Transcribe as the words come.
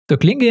So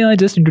Kling AI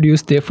just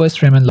introduced their first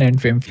frame and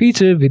land frame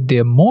feature with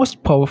their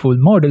most powerful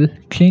model,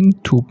 Kling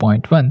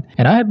 2.1.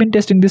 And I have been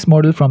testing this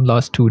model from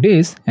last 2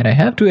 days, and I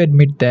have to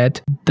admit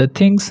that the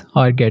things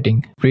are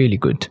getting really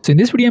good. So in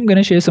this video, I'm going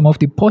to share some of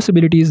the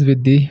possibilities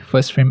with the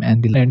first frame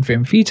and the land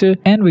frame feature,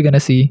 and we're going to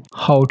see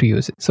how to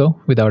use it. So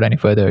without any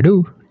further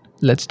ado,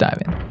 let's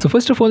dive in. So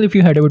first of all, if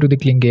you head over to the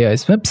Kling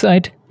AI's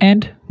website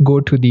and go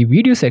to the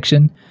video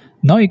section,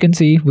 now you can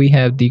see we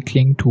have the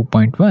Kling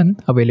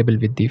 2.1 available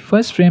with the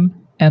first frame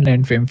and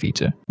land frame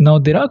feature. Now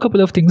there are a couple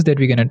of things that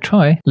we're gonna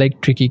try, like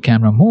tricky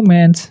camera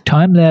movements,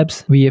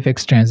 time-lapse,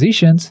 VFX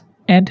transitions,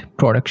 and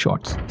product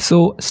shots.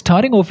 So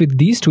starting off with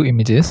these two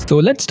images, so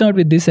let's start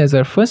with this as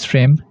our first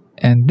frame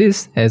and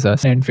this as our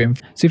land frame.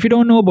 So if you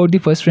don't know about the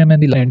first frame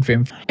and the land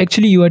frame,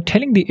 actually you are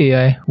telling the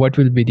AI what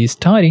will be the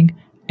starting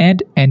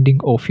and ending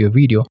of your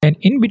video, and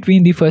in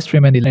between the first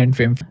frame and the land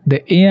frame,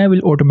 the AI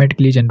will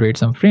automatically generate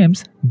some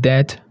frames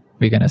that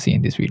we're gonna see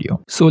in this video.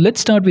 So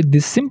let's start with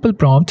this simple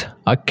prompt: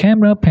 a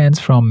camera pans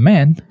from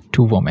man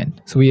to woman.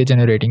 So we are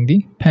generating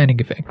the panning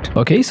effect.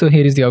 Okay, so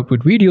here is the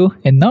output video,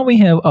 and now we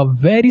have a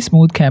very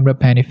smooth camera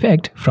pan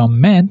effect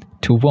from man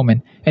to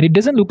woman, and it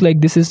doesn't look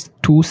like this is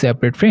two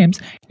separate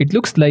frames. It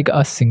looks like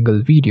a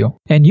single video,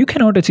 and you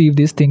cannot achieve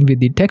this thing with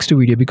the text to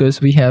video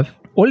because we have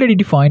already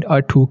defined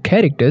our two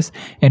characters,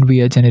 and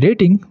we are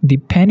generating the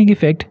panning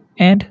effect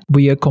and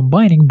we are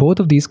combining both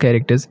of these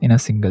characters in a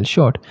single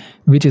shot,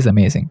 which is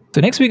amazing. So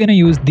next we're going to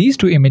use these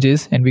two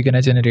images and we're going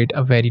to generate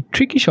a very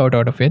tricky shot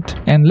out of it.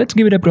 And let's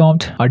give it a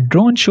prompt: a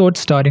drone shot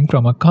starting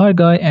from a car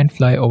guy and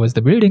fly over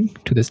the building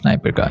to the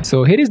sniper guy.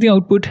 So here is the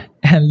output,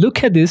 and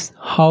look at this,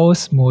 how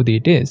smooth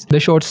it is. The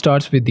shot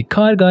starts with the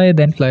car guy,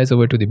 then flies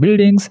over to the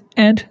buildings,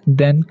 and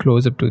then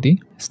close up to the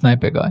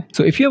sniper guy.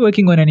 So if you're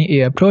working on any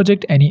AI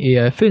project, any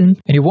AI film,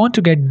 and you want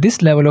to get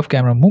this level of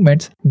camera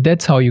movements,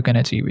 that's how you can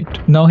achieve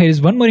it. Now here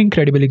is one more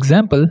incredible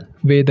example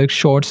where the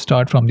shots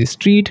start from the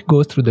street,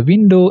 goes through the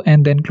window,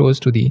 and then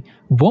close to the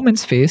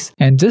woman's face.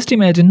 And just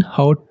imagine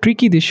how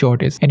tricky this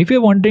shot is. And if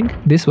you're wondering,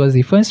 this was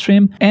the first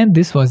frame and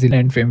this was the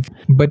land frame.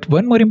 But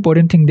one more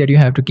important thing that you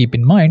have to keep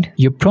in mind,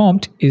 your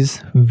prompt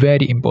is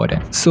very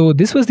important. So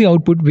this was the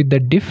output with the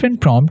different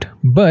prompt,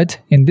 but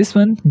in this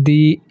one,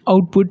 the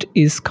output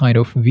is kind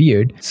of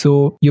weird.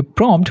 So your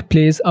prompt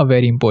plays a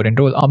very important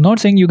role. I'm not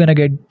saying you're gonna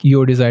get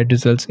your desired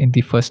results in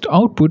the first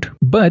output,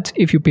 but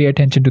if you pay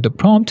attention to the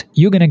prompt,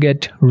 you're gonna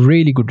get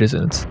really good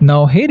results.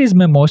 Now here is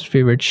my most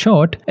favorite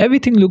shot.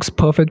 Everything looks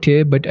perfect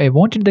here, but I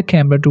wanted the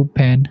camera to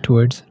pan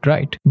towards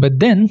right. But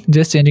then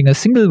just changing a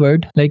single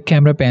word like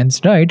camera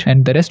pans right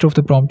and the rest of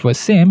the prompt was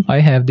same, I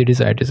have the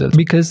desired results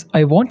because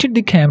I wanted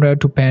the camera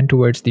to pan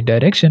towards the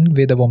direction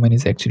where the woman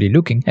is actually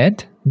looking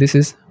at. This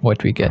is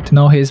what we get.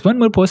 Now here's one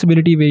more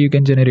possibility where you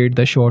can generate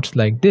the shots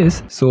like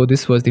this. So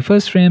this was the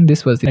first frame,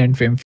 this was the end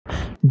frame.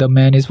 The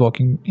man is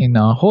walking in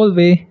a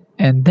hallway,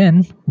 and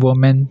then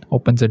woman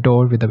opens a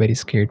door with a very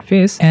scared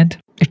face, and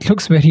it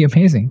looks very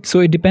amazing. So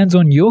it depends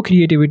on your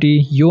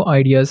creativity, your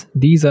ideas.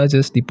 These are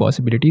just the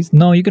possibilities.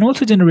 Now you can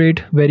also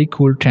generate very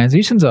cool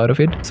transitions out of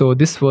it. So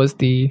this was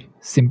the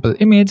simple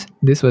image,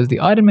 this was the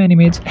Iron Man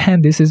image,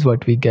 and this is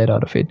what we get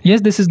out of it.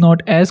 Yes, this is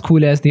not as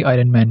cool as the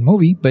Iron Man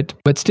movie, but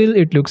still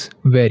it looks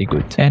very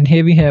good. And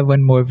here we have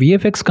one more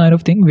VFX kind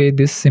of thing where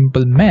this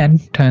simple man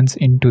turns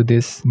into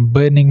this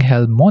burning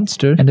hell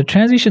monster, and the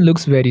transition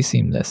looks very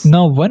seamless.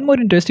 Now one more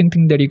interesting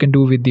thing that you can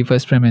do with the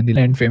first frame and the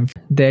land frame,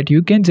 that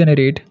you can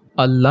generate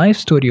a life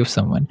story of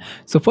someone.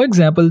 So for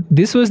example,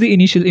 this was the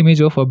initial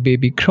image of a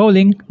baby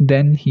crawling,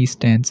 then he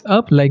stands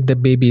up like the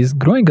baby is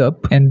growing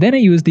up, and then I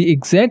use the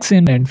exact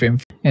same land frame,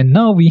 and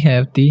now we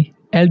have the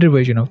elder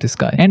version of this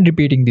guy. And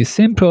repeating the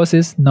same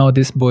process, now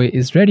this boy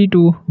is ready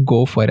to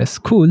go for a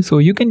school. So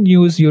you can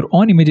use your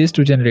own images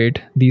to generate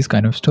these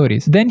kind of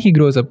stories. Then he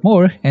grows up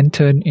more and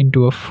turn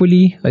into a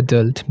fully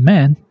adult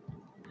man,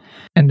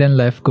 and then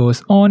life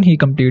goes on. He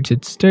completes his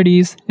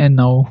studies and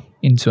now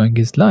enjoying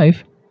his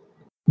life.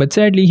 But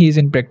sadly, he's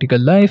in practical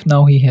life.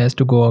 Now he has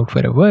to go out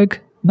for a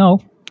work. Now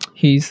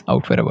he's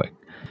out for a work.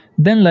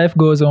 Then life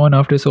goes on.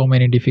 After so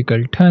many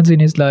difficult turns in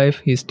his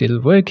life, he's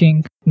still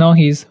working. Now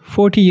he's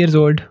 40 years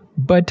old,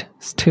 but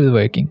still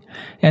working.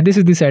 And this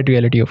is the sad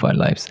reality of our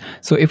lives.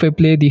 So if I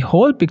play the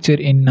whole picture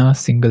in a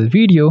single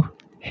video,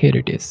 here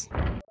it is.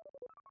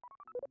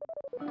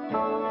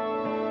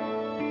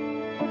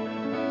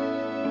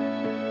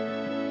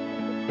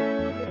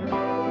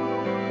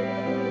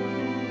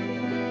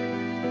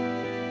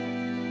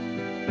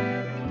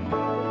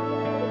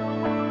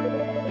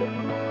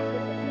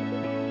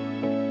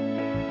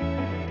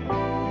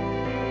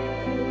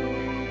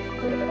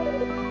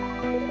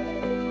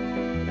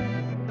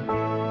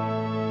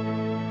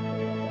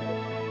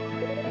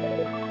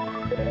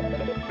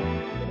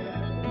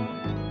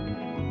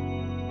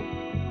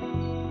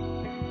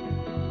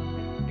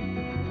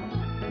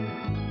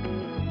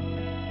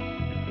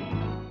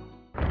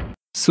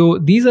 So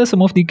these are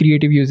some of the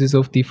creative uses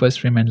of the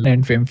first frame and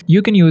end frame.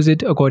 You can use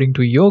it according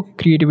to your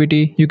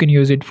creativity. You can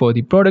use it for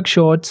the product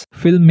shots,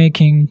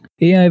 filmmaking,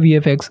 AI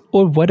VFX,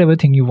 or whatever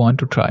thing you want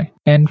to try.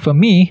 And for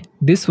me,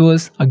 this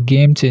was a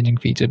game-changing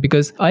feature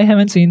because I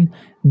haven't seen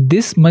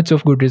this much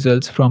of good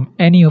results from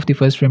any of the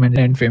first frame and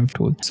end frame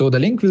tool. So the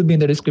link will be in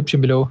the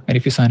description below, and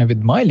if you sign up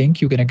with my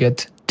link, you're gonna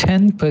get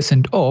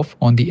 10% off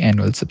on the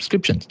annual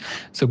subscriptions.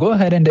 So go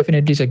ahead and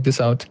definitely check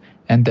this out.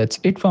 And that's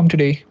it from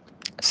today.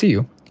 See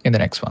you in the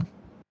next one.